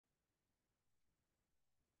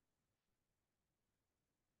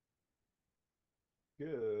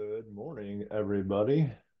Good morning,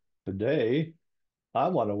 everybody. Today, I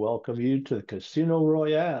want to welcome you to the Casino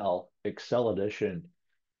Royale Excel Edition,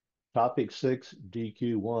 Topic 6,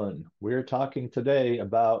 DQ1. We're talking today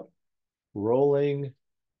about rolling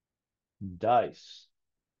dice.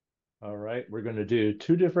 All right, we're going to do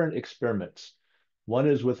two different experiments. One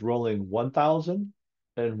is with rolling 1,000,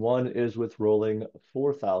 and one is with rolling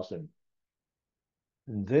 4,000.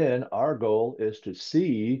 And then our goal is to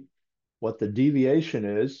see what the deviation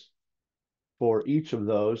is for each of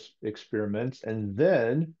those experiments and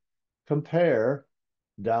then compare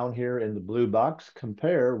down here in the blue box,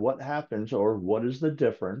 compare what happens or what is the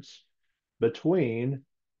difference between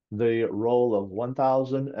the roll of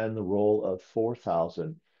 1,000 and the roll of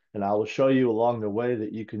 4,000. And I will show you along the way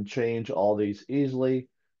that you can change all these easily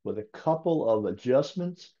with a couple of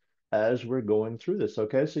adjustments as we're going through this.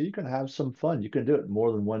 Okay, so you can have some fun. You can do it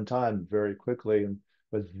more than one time very quickly and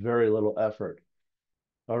with very little effort.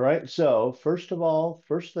 All right, so first of all,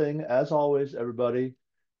 first thing, as always, everybody,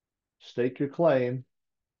 stake your claim,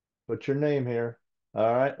 put your name here.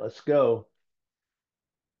 All right, let's go.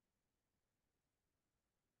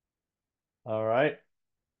 All right,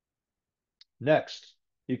 next,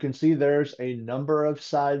 you can see there's a number of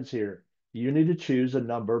sides here. You need to choose a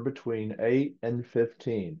number between 8 and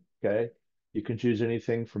 15, okay? You can choose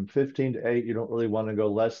anything from 15 to 8. You don't really want to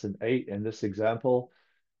go less than 8 in this example.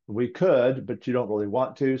 We could, but you don't really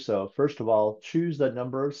want to. So first of all, choose the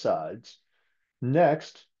number of sides.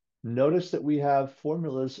 Next, notice that we have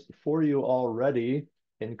formulas for you already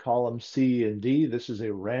in column C and D. This is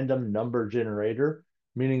a random number generator,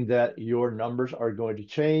 meaning that your numbers are going to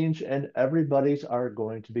change and everybody's are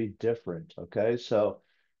going to be different. Okay, so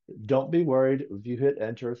don't be worried if you hit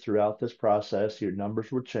enter throughout this process, your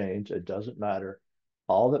numbers will change. It doesn't matter.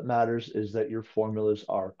 All that matters is that your formulas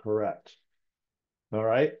are correct. All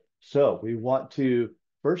right. So we want to,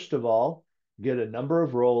 first of all, get a number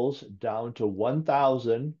of rows down to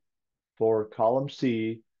 1,000 for column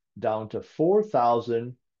C, down to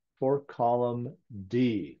 4,000 for column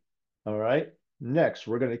D. All right. Next,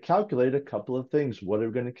 we're going to calculate a couple of things. What are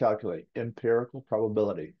we going to calculate? Empirical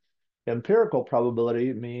probability. Empirical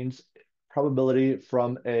probability means probability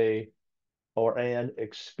from a or an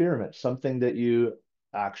experiment, something that you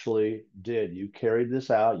actually did. You carried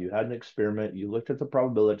this out, you had an experiment, you looked at the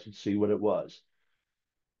probability to see what it was.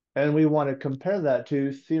 And we want to compare that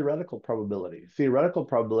to theoretical probability. Theoretical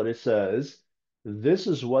probability says this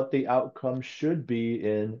is what the outcome should be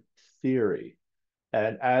in theory.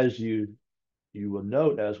 And as you will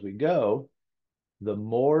note as we go, the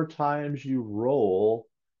more times you roll,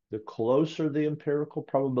 the closer the empirical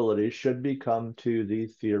probability should become to the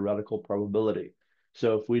theoretical probability.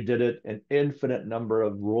 So if we did it an infinite number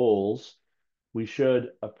of rolls, we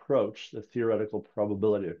should approach the theoretical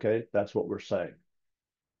probability. Okay, that's what we're saying.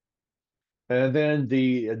 And then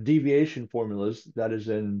the deviation formulas, that is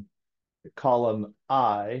in column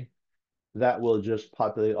I, that will just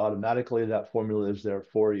populate automatically. That formula is there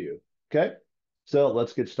for you. Okay, so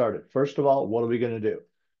let's get started. First of all, what are we going to do?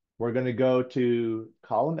 We're going to go to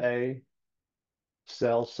column A,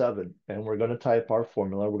 cell 7, and we're going to type our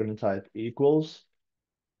formula. We're going to type equals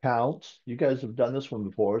count. You guys have done this one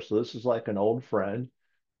before, so this is like an old friend.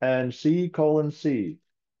 And C colon C.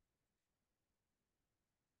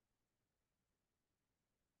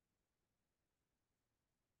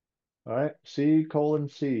 All right, C colon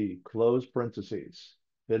C, close parentheses.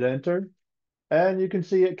 Hit enter. And you can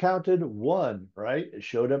see it counted one, right? It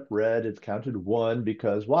showed up red. It's counted one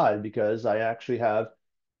because why? Because I actually have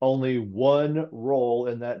only one roll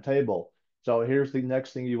in that table. So here's the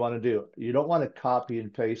next thing you want to do. You don't want to copy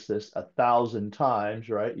and paste this 1,000 times,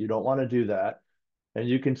 right? You don't want to do that. And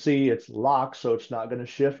you can see it's locked, so it's not going to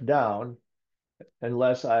shift down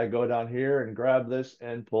unless I go down here and grab this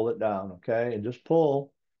and pull it down, okay? And just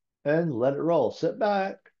pull and let it roll. Sit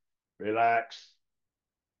back, relax.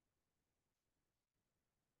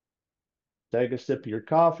 Take a sip of your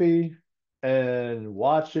coffee and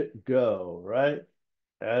watch it go, right?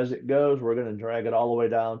 As it goes, we're going to drag it all the way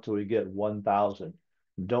down till we get 1,000.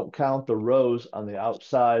 Don't count the rows on the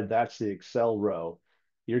outside. That's the Excel row.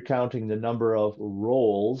 You're counting the number of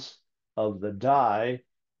rolls of the die,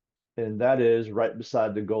 and that is right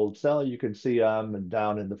beside the gold cell. You can see I'm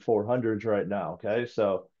down in the 400s right now, okay?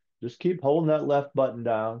 So just keep holding that left button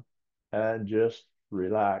down and just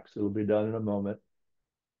relax. It'll be done in a moment.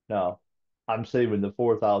 Now, I'm saving the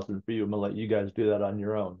 4,000 for you. I'm gonna let you guys do that on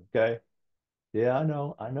your own. Okay? Yeah, I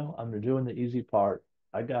know. I know. I'm doing the easy part.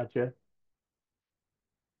 I got you.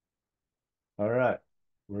 All right.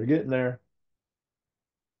 We're getting there.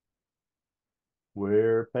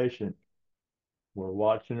 We're patient. We're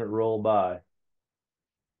watching it roll by.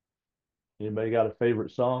 Anybody got a favorite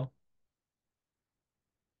song?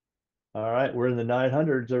 All right, we're in the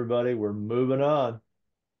 900s, everybody. We're moving on.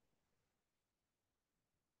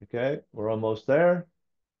 Okay, we're almost there.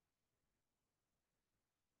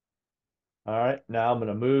 All right, now I'm going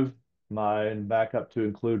to move mine back up to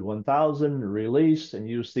include 1000, release, and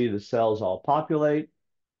you see the cells all populate.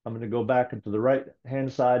 I'm going to go back into the right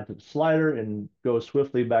hand side to the slider and go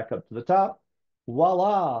swiftly back up to the top.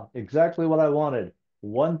 Voila, exactly what I wanted.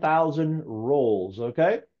 1000 rolls,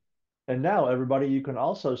 okay? And now, everybody, you can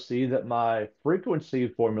also see that my frequency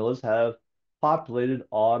formulas have populated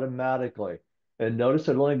automatically. And notice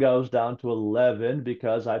it only goes down to 11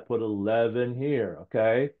 because I put 11 here,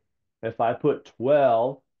 okay? If I put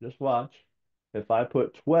 12, just watch. If I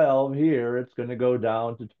put 12 here, it's going to go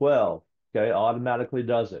down to 12, okay? Automatically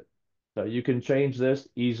does it. So you can change this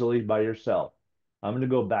easily by yourself. I'm going to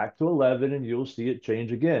go back to 11 and you'll see it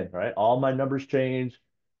change again, right? All my numbers change.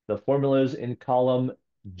 The formulas in column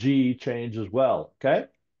G change as well, okay?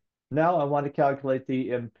 Now I want to calculate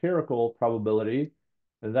the empirical probability,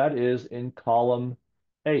 and that is in column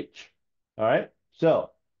H. All right,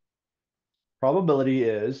 so probability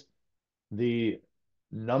is the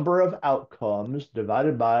number of outcomes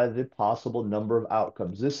divided by the possible number of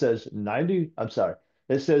outcomes. This says 90, I'm sorry,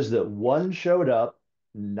 it says that one showed up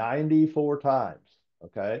 94 times,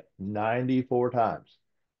 okay? 94 times.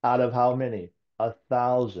 Out of how many?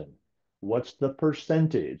 1,000. What's the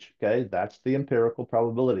percentage? Okay, that's the empirical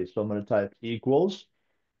probability. So I'm going to type equals,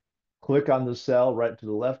 click on the cell right to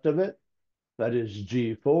the left of it, that is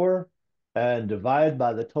G4, and divide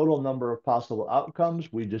by the total number of possible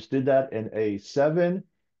outcomes. We just did that in A7.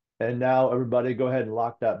 And now everybody go ahead and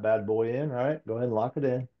lock that bad boy in, right? Go ahead and lock it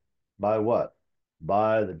in. By what?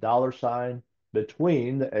 By the dollar sign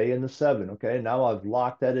between the A and the 7. Okay, now I've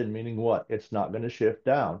locked that in, meaning what? It's not going to shift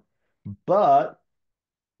down. But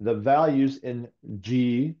the values in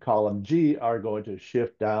G, column G, are going to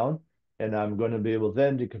shift down, and I'm going to be able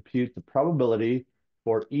then to compute the probability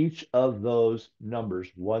for each of those numbers,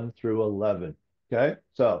 1 through 11. Okay,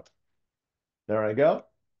 so there I go.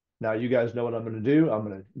 Now you guys know what I'm going to do. I'm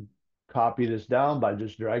going to copy this down by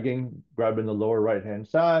just grabbing the lower right-hand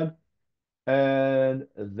side, and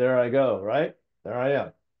there I go, right? There I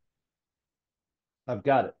am. I've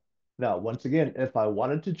got it. Now, once again, if I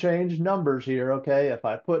wanted to change numbers here, okay, if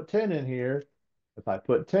I put 10 in here, if I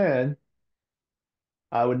put 10,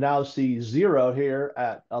 I would now see 0 here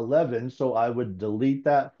at 11, so I would delete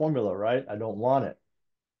that formula, right? I don't want it.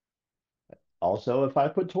 Also, if I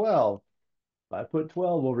put 12, if I put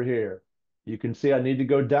 12 over here, you can see I need to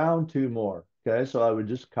go down 2 more, okay? So I would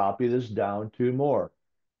just copy this down 2 more.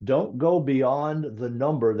 Don't go beyond the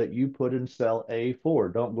number that you put in cell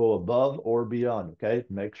A4. Don't go above or beyond, okay?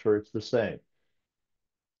 Make sure it's the same.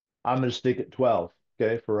 I'm going to stick at 12,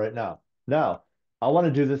 okay, for right now. Now, I want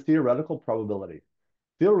to do the theoretical probability.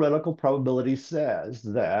 Theoretical probability says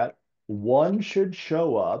that one should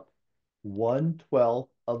show up 1/12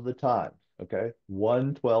 of the time, okay?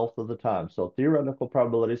 1/12 of the time. So theoretical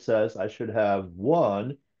probability says I should have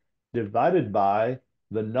 1 divided by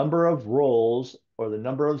the number of rolls or the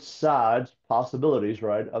number of sides, possibilities,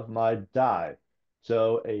 right, of my die.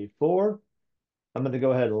 So A4, I'm going to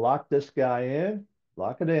go ahead and lock this guy in,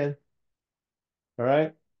 lock it in. All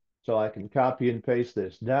right. So I can copy and paste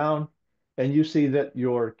this down. And you see that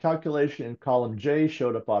your calculation in column J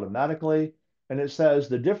showed up automatically. And it says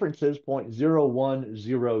the difference is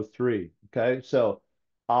 0.0103. Okay. So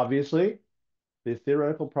obviously the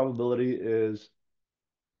theoretical probability is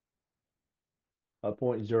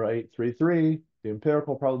 0.0833. The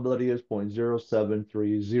empirical probability is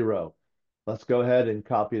 0.0730. Let's go ahead and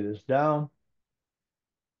copy this down.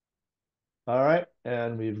 All right.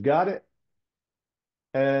 And we've got it.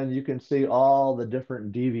 And you can see all the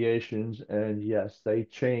different deviations. And yes, they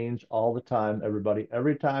change all the time, everybody.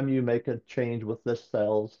 Every time you make a change with the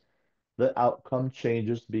cells, the outcome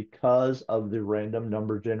changes because of the random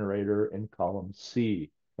number generator in column C.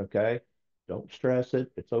 Okay? Don't stress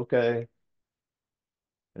it. It's okay.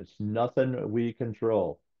 It's nothing we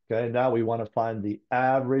control. Okay, now we want to find the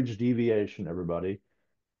average deviation, everybody.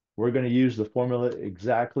 We're going to use the formula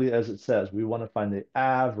exactly as it says. We want to find the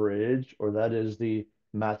average, or that is the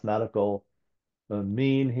mathematical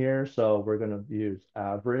mean here. So we're going to use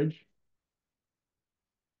average.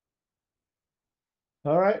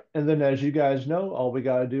 All right. And then as you guys know, all we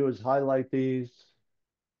got to do is highlight these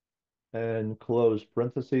and close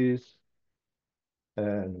parentheses,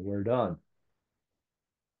 and we're done.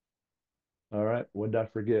 All right. What did I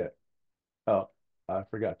forget? Oh, I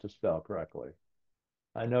forgot to spell correctly.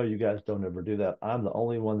 I know you guys don't ever do that. I'm the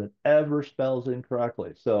only one that ever spells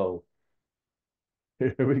incorrectly. So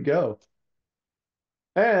here we go.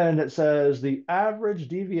 And it says the average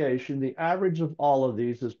deviation, the average of all of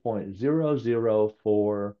these is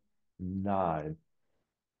 0.0049.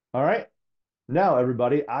 All right. Now,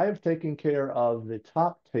 everybody, I have taken care of the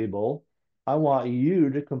top table. I want you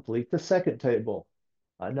to complete the second table.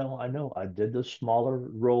 I know, I did the smaller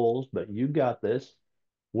rolls, but you got this.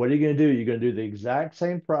 What are you going to do? You're going to do the exact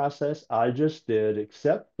same process I just did,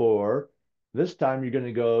 except for this time you're going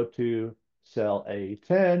to go to cell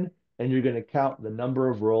A10 and you're going to count the number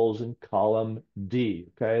of rows in column D.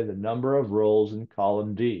 Okay, the number of rows in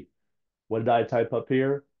column D. What did I type up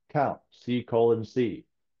here? Count C:C.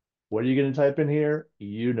 What are you going to type in here?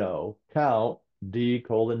 You know, count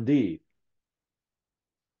D:D.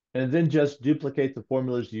 And then just duplicate the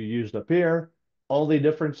formulas you used up here. Only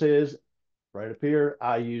difference is right up here,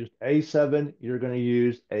 I used A7. You're going to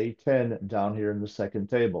use A10 down here in the second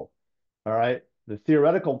table. All right. The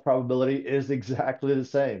theoretical probability is exactly the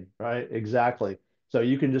same, right? Exactly. So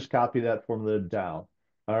you can just copy that formula down.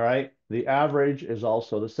 All right. The average is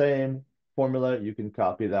also the same formula. You can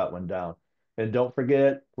copy that one down. And don't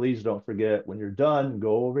forget, please don't forget, when you're done,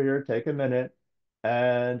 go over here, take a minute,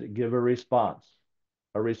 and give a response.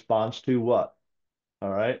 A response to what?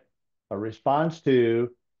 All right. A response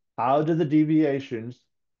to how do the deviations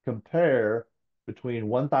compare between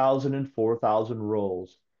 1,000 and 4,000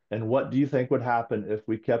 rolls? And what do you think would happen if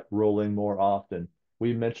we kept rolling more often?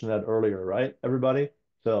 We mentioned that earlier, right, everybody?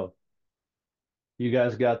 So you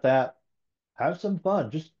guys got that? Have some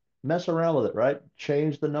fun. Just mess around with it, right?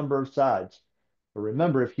 Change the number of sides. But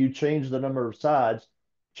remember, if you change the number of sides,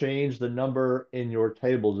 change the number in your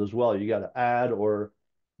tables as well. You got to add or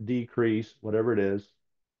decrease, whatever it is,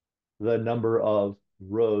 the number of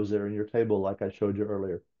rows that are in your table, like I showed you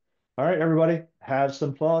earlier. All right, everybody, have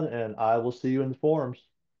some fun, and I will see you in the forums.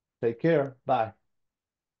 Take care. Bye.